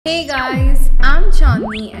Hey guys, I'm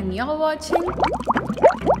Chandni and you're watching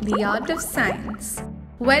The Art of Science.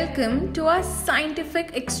 Welcome to our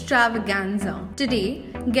scientific extravaganza. Today,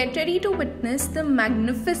 get ready to witness the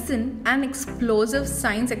magnificent and explosive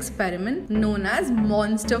science experiment known as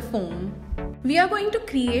monster foam. We are going to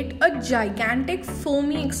create a gigantic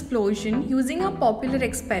foamy explosion using a popular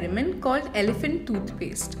experiment called elephant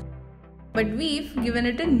toothpaste. But we've given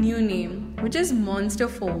it a new name, which is monster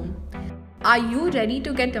foam. Are you ready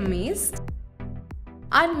to get amazed?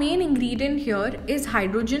 Our main ingredient here is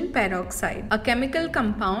hydrogen peroxide, a chemical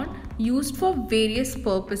compound used for various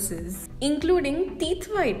purposes, including teeth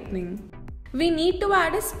whitening. We need to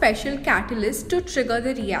add a special catalyst to trigger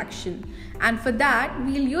the reaction, and for that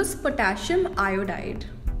we'll use potassium iodide.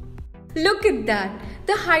 Look at that!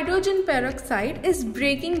 The hydrogen peroxide is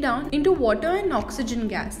breaking down into water and oxygen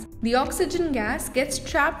gas. The oxygen gas gets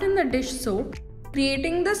trapped in the dish soap,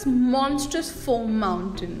 creating this monstrous foam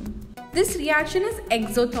mountain. This reaction is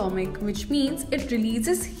exothermic, which means it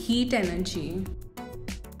releases heat energy.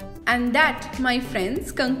 And that, my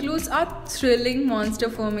friends, concludes our thrilling monster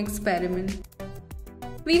foam experiment.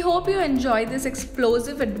 We hope you enjoy this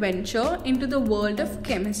explosive adventure into the world of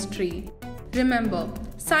chemistry. Remember,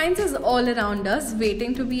 science is all around us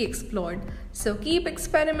waiting to be explored. So keep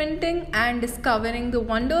experimenting and discovering the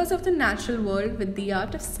wonders of the natural world with the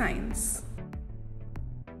art of science.